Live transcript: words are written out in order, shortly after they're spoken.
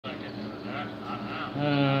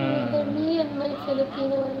Whenever me and my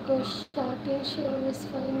Filipino will go shopping, she always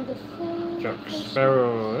find the Jack fish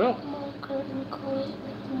Sparrow. marker and call it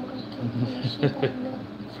wet market and she don't know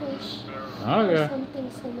fish Oh or yeah. something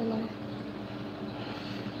similar.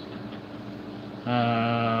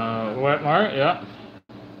 Wet market, yeah.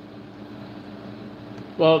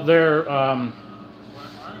 Well, they're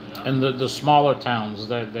in the smaller towns.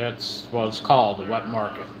 That's what it's called, the wet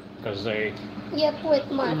market, because they Yep,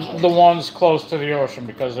 wet market. the ones close to the ocean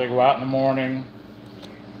because they go out in the morning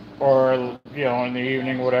or in the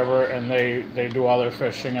evening, whatever, and they do all their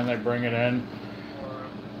fishing and they bring it in.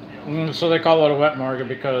 So they call it a wet market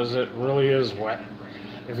because it really is wet.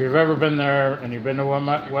 If you've ever been there and you've been to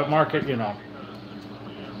a wet market,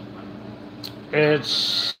 it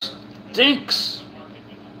stinks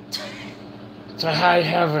to high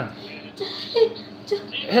heaven.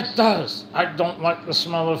 It does. I don't like the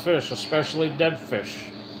smell of fish, especially dead fish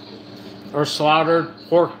or slaughtered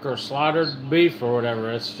pork or slaughtered beef or whatever.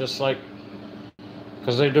 It's just like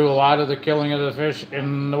because they do a lot of the killing of the fish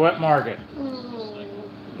in the wet market.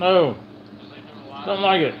 No, don't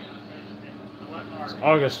like it. It's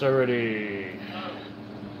August already.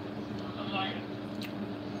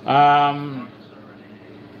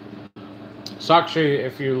 Sakshi,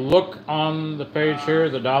 if you look on the page here,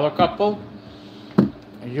 the Dollar Couple,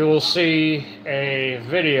 you will see a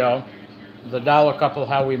video, the Dollar Couple,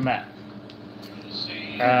 how we met.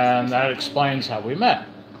 And that explains how we met.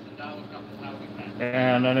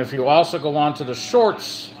 And then if you also go on to the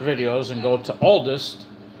shorts videos and go to oldest,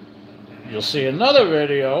 you'll see another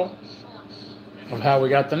video of how we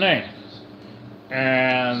got the name.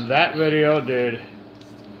 And that video did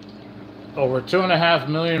over 2.5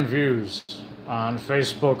 million views on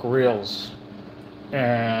Facebook Reels.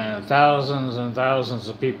 And thousands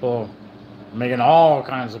of people making all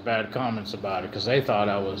kinds of bad comments about it because they thought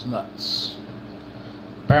I was nuts.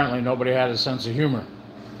 Apparently nobody had a sense of humor.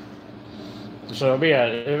 So yeah,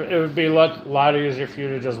 it would be a lot easier for you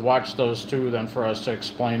to just watch those two than for us to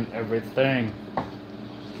explain everything.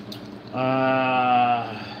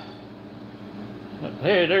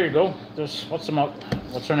 Hey, there you go. What's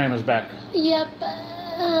her name is back? Yep.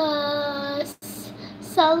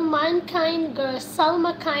 Salma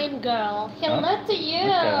Kind Girl. Hello to you. Okay,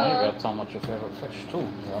 now you gotta tell me what's your favorite fish too.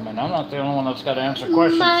 I mean, I'm not the only one that's got to answer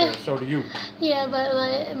questions here, so do you. Yeah,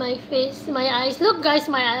 but my face, my eyes. Look, guys,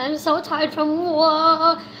 my eyes. I'm so tired from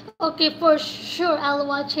work. Okay, for sure, I'll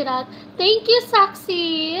watch it out. Thank you,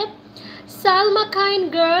 Saxi. Salma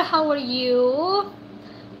Kind Girl, how are you?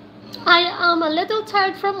 I am a little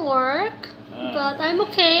tired from work, but I'm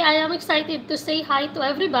okay. I am excited to say hi to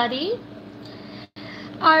everybody.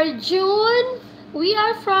 Arjun, we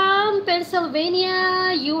are from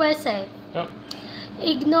Pennsylvania, USA. Yep.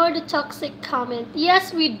 Ignore the toxic comment.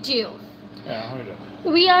 Yes, we do. Yeah, we do.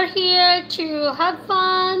 We are here to have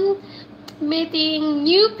fun, meeting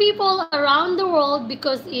new people around the world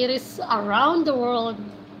because it is around the world.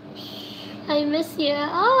 I miss you.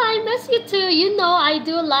 Oh, I miss you too. You know I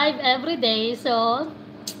do live every day, so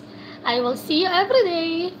I will see you every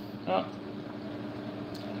day. Yeah.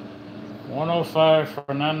 105,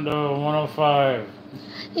 Fernando, 105.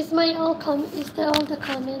 Is that all the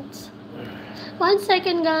comments? 1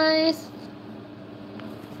 second, guys.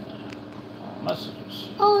 Messages.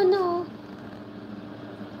 Oh no.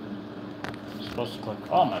 You're supposed to click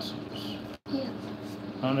all messages. Yeah.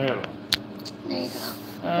 And the other one. There you go.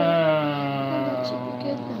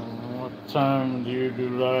 What time do you do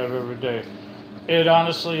live every day?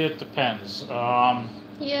 It depends.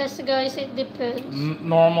 Yes, guys, it depends.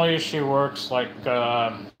 Normally she works like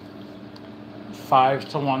 5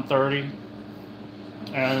 to 1:30,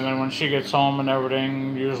 and then when she gets home and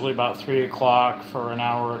everything, usually about 3 o'clock for an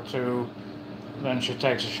hour or two. Then she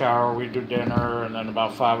takes a shower, we do dinner, and then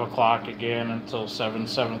about 5 o'clock again until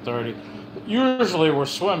 7:30. Usually we're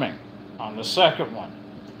swimming on the second one,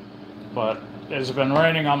 but it's been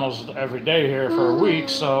raining almost every day here for a week,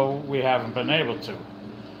 so we haven't been able to.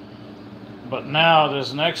 But now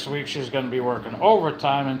this next week she's going to be working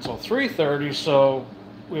overtime until 3:30, so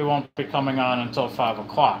we won't be coming on until 5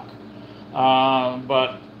 o'clock.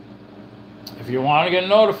 But if you want to get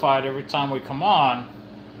notified every time we come on,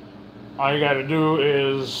 all you got to do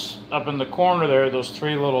is up in the corner there, those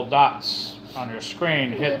 3 little dots on your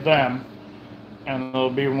screen, hit them, and there'll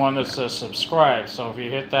be one that says subscribe. So if you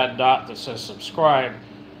hit that dot that says subscribe,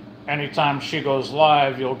 anytime she goes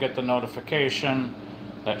live, you'll get the notification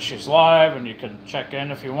that she's live, and you can check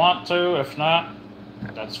in if you want to. If not,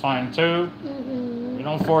 that's fine too. You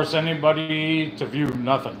don't force anybody to view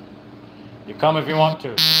nothing. You come if you want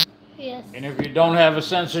to. Yes. And if you don't have a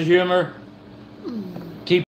sense of humor,